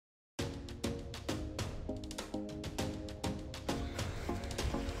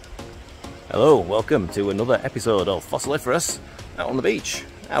Hello, welcome to another episode of Fossiliferous out on the beach.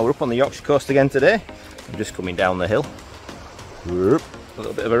 Now we're up on the Yorkshire coast again today. I'm just coming down the hill. A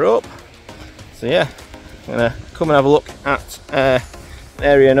little bit of a rope. So yeah, I'm going to come and have a look at an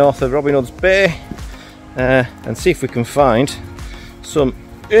area north of Robin Hood's Bay and see if we can find some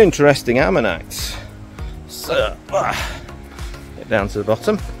interesting ammonites. So, get down to the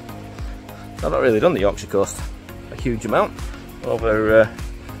bottom. I've not really done the Yorkshire coast a huge amount over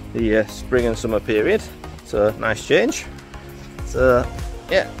the spring and summer period, so nice change. So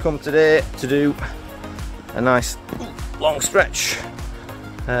yeah, come today to do a nice long stretch.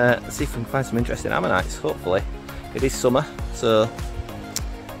 Let's see if we can find some interesting ammonites. Hopefully, it is summer, so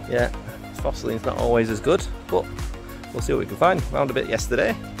yeah, fossiling's not always as good, but we'll see what we can find. Found a bit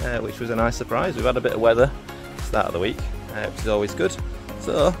yesterday, which was a nice surprise. We've had a bit of weather at the start of the week, which is always good.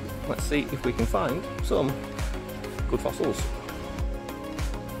 So let's see if we can find some good fossils.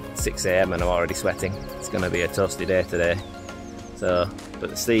 6 AM and I'm already sweating. It's going to be a toasty day today. So, but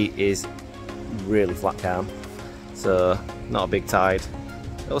the sea is really flat calm, so not a big tide.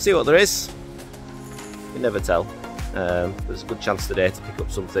 We'll see what there is. You never tell. There's a good chance today to pick up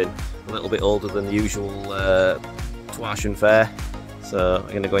something a little bit older than the usual Pliensbachian fare. So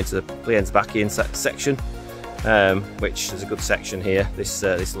I'm going to go into the Pliensbachian section, which is a good section here. This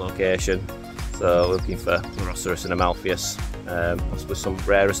location. So we're looking for Rhinoceros and Amalpheus, with some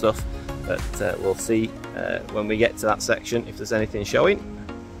rarer stuff, but we'll see when we get to that section if there's anything showing.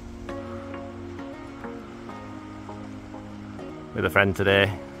 With a friend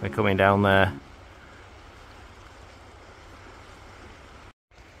today, we're coming down there.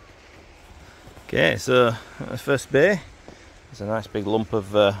 Okay, so at the first bay, there's a nice big lump of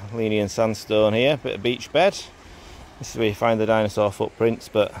Pliensbachian sandstone here, bit of beach bed. This is where you find the dinosaur footprints,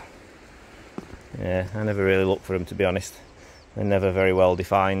 but yeah, I never really look for them, to be honest. They're never very well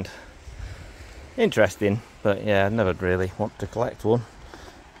defined. Interesting, but yeah, I never really want to collect one.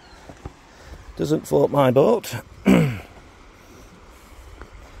 Doesn't float my boat.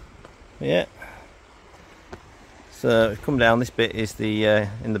 Yeah. So we've come down. This bit is the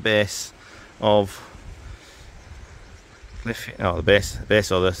in the base of cliff. Oh, the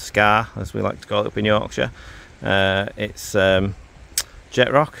base or the scar, as we like to call it up in Yorkshire. It's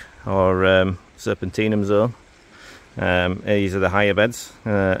jet rock or serpentinum zone. These are the higher beds.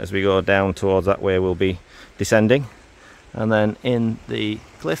 As we go down towards that way, we'll be descending, and then in the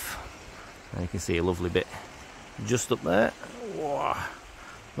cliff, you can see a lovely bit just up there. Whoa.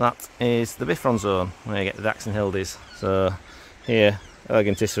 That is the Bifron zone, where you get the Dax and Hildes. So here,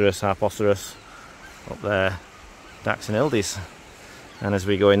 Eleganticeros, Harpoceros, up there, Dax and Hildes. And as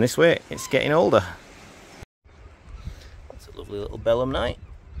we go in this way, it's getting older. That's a lovely little belemnite.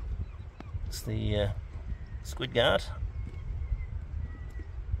 It's the squid guard.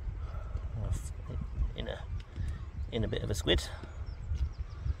 In a bit of a squid.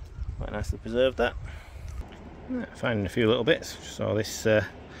 Quite nicely preserved, that. Finding a few little bits. Saw this bit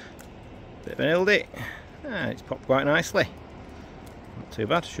of an Hilde. It's popped quite nicely. Not too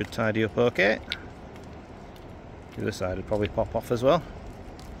bad, should tidy up okay. The other side would probably pop off as well.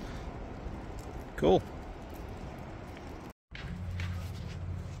 Cool.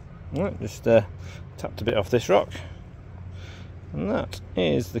 Right, just tapped a bit off this rock, and that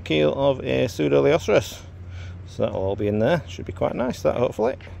is the keel of a Pseudoleoceros. So that'll all be in there. Should be quite nice, that,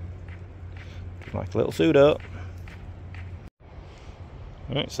 hopefully. Like a little pseudo.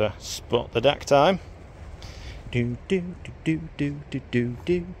 Right, so spot the DAC time. Do do do do do do do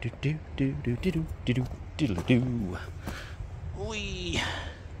do do do do do do do do do. Wee.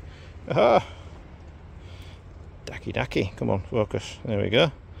 Aha. Dacky. Come on, focus. There we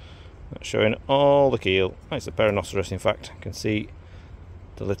go. That's showing all the keel. Oh, it's a Perinoceros, in fact. You can see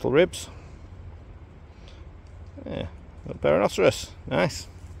the little ribs. Yeah, little Perinoceros. Nice.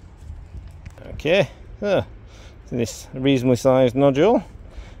 Okay, so this reasonably sized nodule.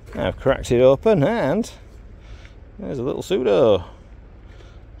 I've cracked it open, and there's a little pseudo.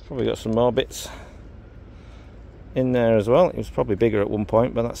 Probably got some more bits in there as well. It was probably bigger at one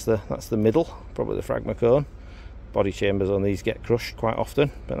point, but that's the middle, probably the phragmocone. Body chambers on these get crushed quite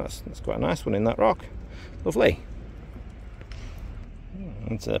often, but that's quite a nice one in that rock. Lovely.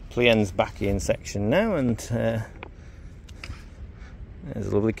 Into Pliensbachian section now, and there's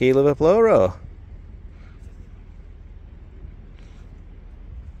a lovely keel of a Ploro.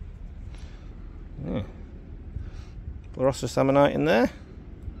 Yeah. Pleuroceros ammonite in there.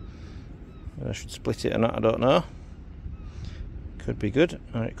 I should split it or not, I don't know. Could be good,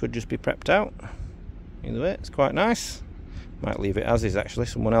 or it could just be prepped out. Either way, it's quite nice. Might leave it as is, actually.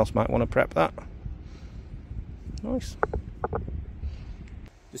 Someone else might want to prep that. Nice.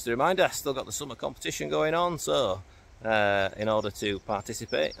 just a reminder, still got the summer competition going on, so in order to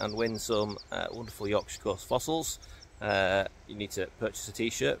participate and win some wonderful Yorkshire Coast fossils, you need to purchase a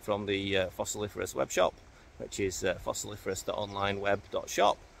t-shirt from the Fossiliferous web shop, which is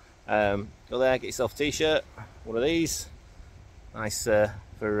fossiliferous.onlineweb.shop. Go there, get yourself a t-shirt, one of these, nice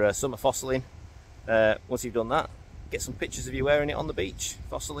for summer fossiling. Once you've done that, get some pictures of you wearing it on the beach,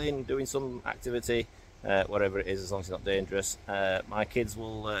 fossiling, doing some activity, whatever it is, as long as it's not dangerous. My kids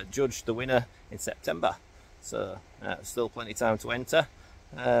will judge the winner in September, so still plenty of time to enter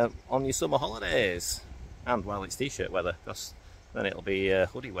on your summer holidays, and while it's t-shirt weather, because then it'll be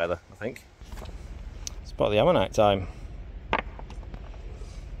hoodie weather, I think. It's about the ammonite time.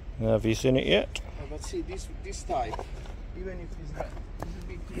 Have you seen it yet? But see, this type, even if it's a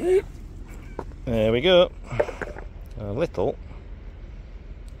bit clear. There we go. A little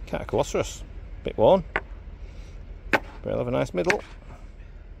Catacolosaurus. Bit worn, but it'll have a nice middle.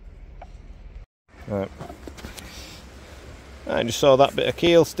 Right. I just saw that bit of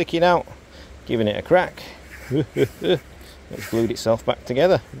keel sticking out, giving it a crack. It's glued itself back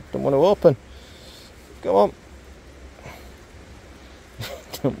together. Don't want to open. Come on.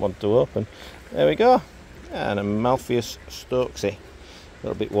 Don't want to open. There we go. And a Malpheus Stokesy. A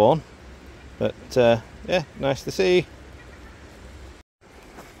little bit worn, but yeah, nice to see.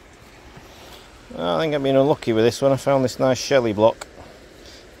 I think I've been unlucky with this one. I found this nice shelly block,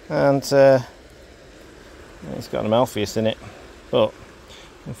 and it's got an Malpheus in it, but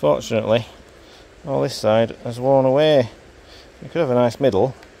unfortunately all this side has worn away. You could have a nice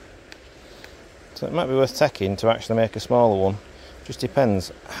middle, so it might be worth taking to actually make a smaller one. Just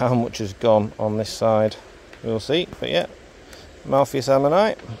depends how much has gone on this side. We'll see. But yeah, Malpheus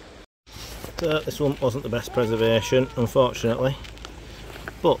ammonite. So this one wasn't the best preservation, unfortunately,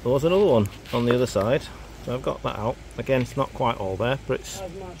 but there was another one on the other side, so I've got that out. Again, it's not quite all there, but it's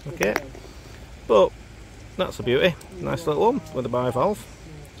okay. But that's a beauty. Nice little one with a bivalve.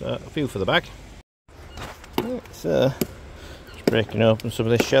 So a few for the bag. It's just breaking open some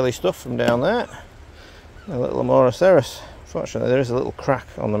of this shelly stuff from down there. A little Amoroceras. Fortunately, there is a little crack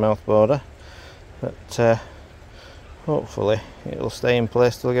on the mouth border, but hopefully it'll stay in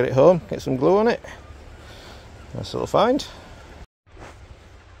place till I get it home. Get some glue on it. Nice little find.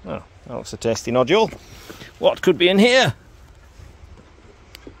 Oh, that looks a tasty nodule. What could be in here?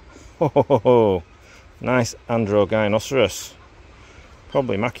 Oh, nice Androgynoceros.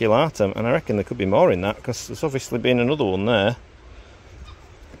 Probably maculatum, and I reckon there could be more in that, because there's obviously been another one there.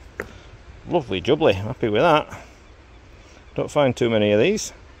 Lovely jubbly, happy with that. Don't find too many of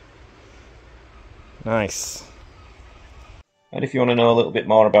these. Nice. And if you want to know a little bit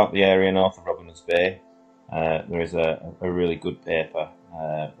more about the area north of Robin Hood's Bay, there is a really good paper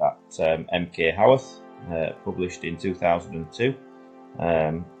that M.K. Howarth published in 2002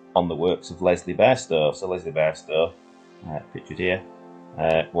 on the works of Leslie Bairstow. So Leslie Bairstow, pictured here,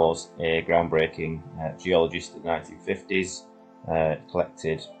 was a groundbreaking geologist in the 1950s,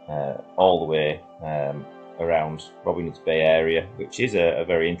 collected all the way around Robin Hood's Bay area, which is a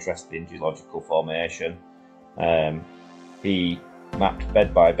very interesting geological formation. He mapped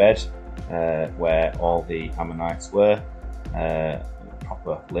bed by bed where all the ammonites were,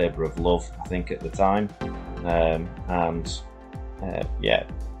 proper labour of love, I think, at the time, and yeah,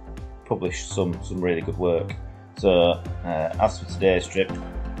 published some really good work. So as for today's trip,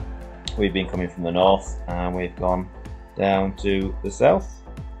 we've been coming from the north and we've gone down to the south.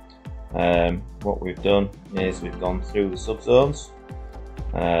 What we've done is we've gone through the subzones.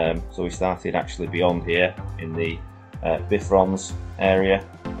 So we started actually beyond here in the Bifrons area,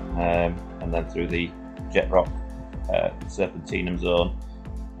 and then through the Jet Rock Serpentinum zone,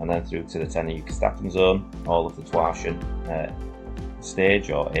 and then through to the Tenucatatum zone, all of the Twartian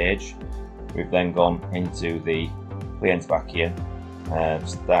stage or age. We've then gone into the Pliensbachian,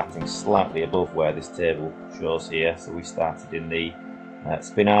 starting slightly above where this table shows here. So we started in the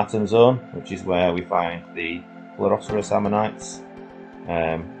Spinatum zone, which is where we find the Pleuroceras ammonites.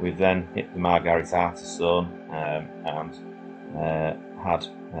 We've then hit the Margaritatus zone and had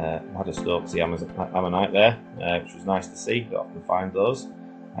a Stokesy ammonite there, which was nice to see. We often find those,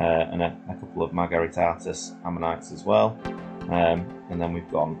 and a couple of Margaritatus ammonites as well. And then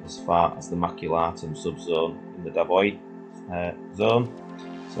we've gone as far as the Maculatum subzone in the Davoy zone.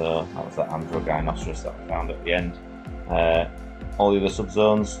 So that was that Androgynoceros that we found at the end. All the other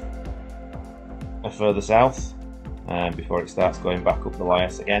subzones are further south, before it starts going back up the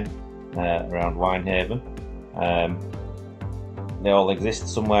Lias again, around Winehaven. They all exist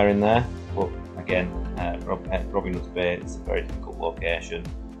somewhere in there, but again, Robin Hood's Bay is a very difficult location.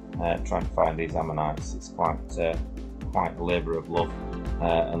 Trying to find these ammonites, it's quite the labour of love.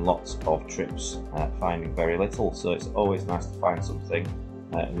 and lots of trips finding very little, so it's always nice to find something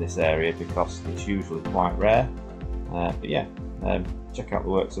in this area because it's usually quite rare. But yeah, check out the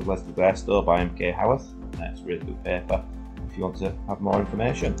works of Leslie Bairstow by MK Howarth. It's a really good paper if you want to have more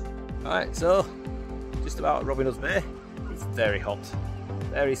information. Alright, so just about Robin Hood's Bay. It's very hot,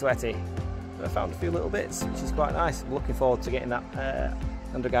 very sweaty. I found a few little bits, which is quite nice. I'm looking forward to getting that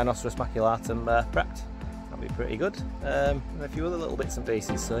Pliensbachian maculatum prepped. That'll be pretty good. And a few other little bits and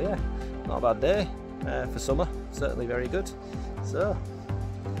pieces. So yeah, not a bad day for summer. Certainly very good. So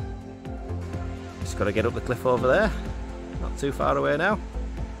just got to get up the cliff over there. Not too far away now.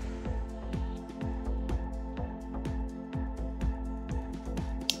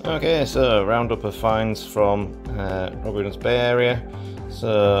 Okay, so roundup of finds from Robin Hood's Bay area.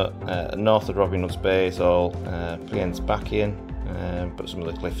 So north of Robin Hood's Bay is all Pliensbachian, but some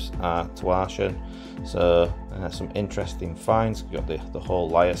of the cliffs are Pliensbachian. So some interesting finds. We've got the whole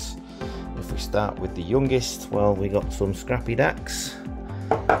lias. If we start with the youngest, well, we got some scrappy dacks.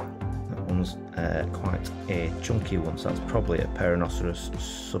 That one's quite a chunky one, so that's probably a Perinoceras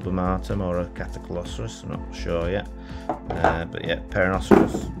subamartum or a Catacoloceras, I'm not sure yet. But yeah,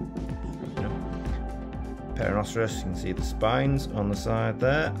 Perinoceras. Perinoceras, you can see the spines on the side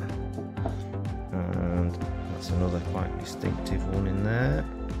there, and that's another quite distinctive one in there.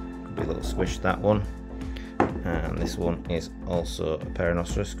 Could be a little squish, that one. And this one is also a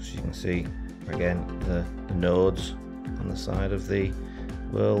Perinoceras, because you can see again the nodes on the side of the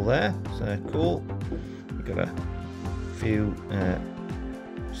whorl there. So cool. We've got a few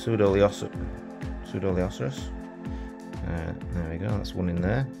Pseudolioceras. There we go, that's one in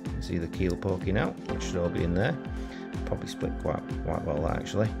there. You can see the keel poking out, which should all be in there. Probably split quite well that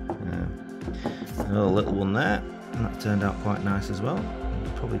actually. Another little one there, and that turned out quite nice as well.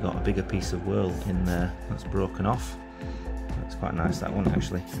 We've probably got a bigger piece of whorl in there that's broken off. That's quite nice, that one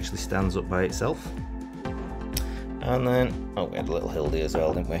actually stands up by itself. And then, oh, we had a little hildy as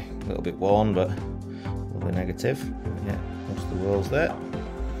well, didn't we? A little bit worn, but lovely negative. Yeah, most of the whorls there.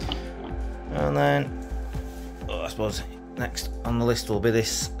 And then, I suppose next on the list will be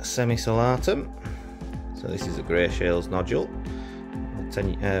this Semisolatum. So this is a grey shales nodule,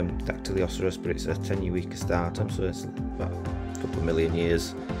 Dactylioceras, but it's a tenuicastatum, so it's about a couple of million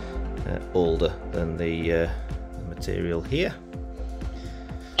years older than the material here.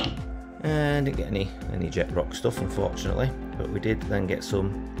 And didn't get any jet rock stuff, unfortunately, but we did then get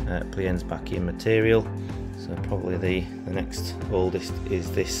some Pliensbachian material. So probably the next oldest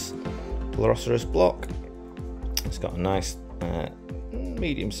is this Pleuroceras block. It's got a nice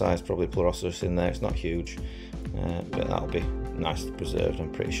medium-sized probably Pleuroceras in there. It's not huge, but that'll be nicely preserved,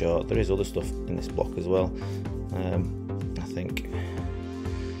 I'm pretty sure. There is other stuff in this block as well. I think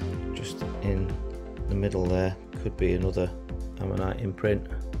just in the middle there could be another ammonite imprint.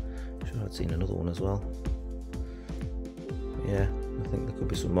 I'm sure I'd seen another one as well. Yeah, I think there could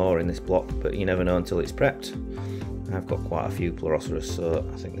be some more in this block, but you never know until it's prepped. I've got quite a few Pleuroceras, so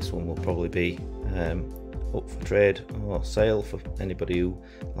I think this one will probably be up for trade or sale for anybody who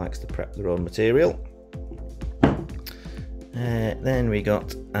likes to prep their own material. Then we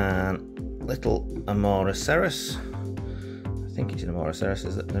got a little Amoraceras. I think it's an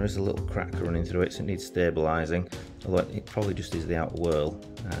Amoraceras. There is a little crack running through it, so it needs stabilising, although it probably just is the outer whorl,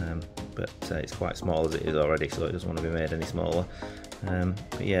 but it's quite small as it is already, so it doesn't want to be made any smaller.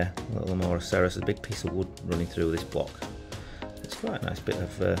 But yeah, a little Amoraceras, a big piece of wood running through this block. It's quite a nice bit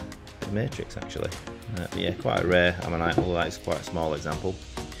of matrix actually. But yeah, quite a rare ammonite, although it's quite a small example.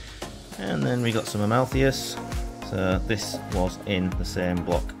 And then we got some Amaltheus. So this was in the same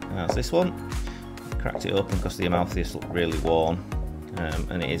block as this one. Cracked it open because the Amaltheus looked really worn,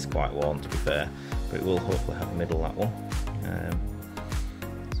 and it is quite worn to be fair, but it will hopefully have a middle, that one.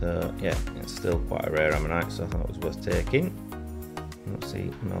 So yeah, it's still quite a rare ammonite, so I thought it was worth taking. I don't see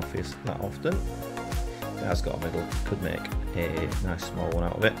Amaltheus that often. It has got a middle, could make a nice small one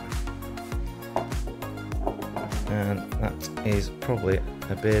out of it. And that is probably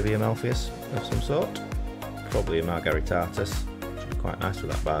a baby Amaltheus of some sort, probably a Margaritatus, which would be quite nice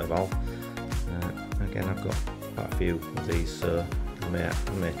with that bivalve. Again, I've got quite a few of these, so I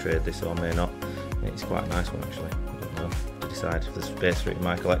may trade this or may not. It's quite a nice one actually. I don't know, to decide if there's space for it in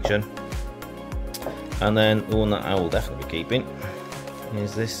my collection. And then the one that I will definitely be keeping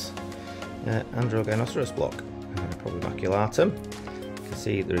is this Androgynnoceros block, probably maculatum. You can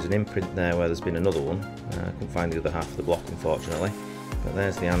see there is an imprint there where there's been another one. I couldn't find the other half of the block, unfortunately. But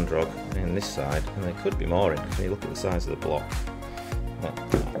there's the androg in this side, and there could be more in, because when you look at the size of the block, that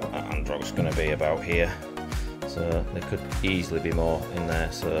androg's going to be about here. So there could easily be more in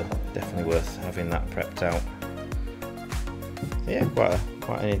there, so definitely worth having that prepped out. yeah,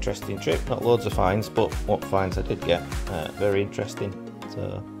 quite an interesting trip. Not loads of finds, but what finds I did get, very interesting.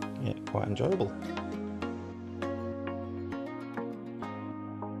 So yeah, quite enjoyable.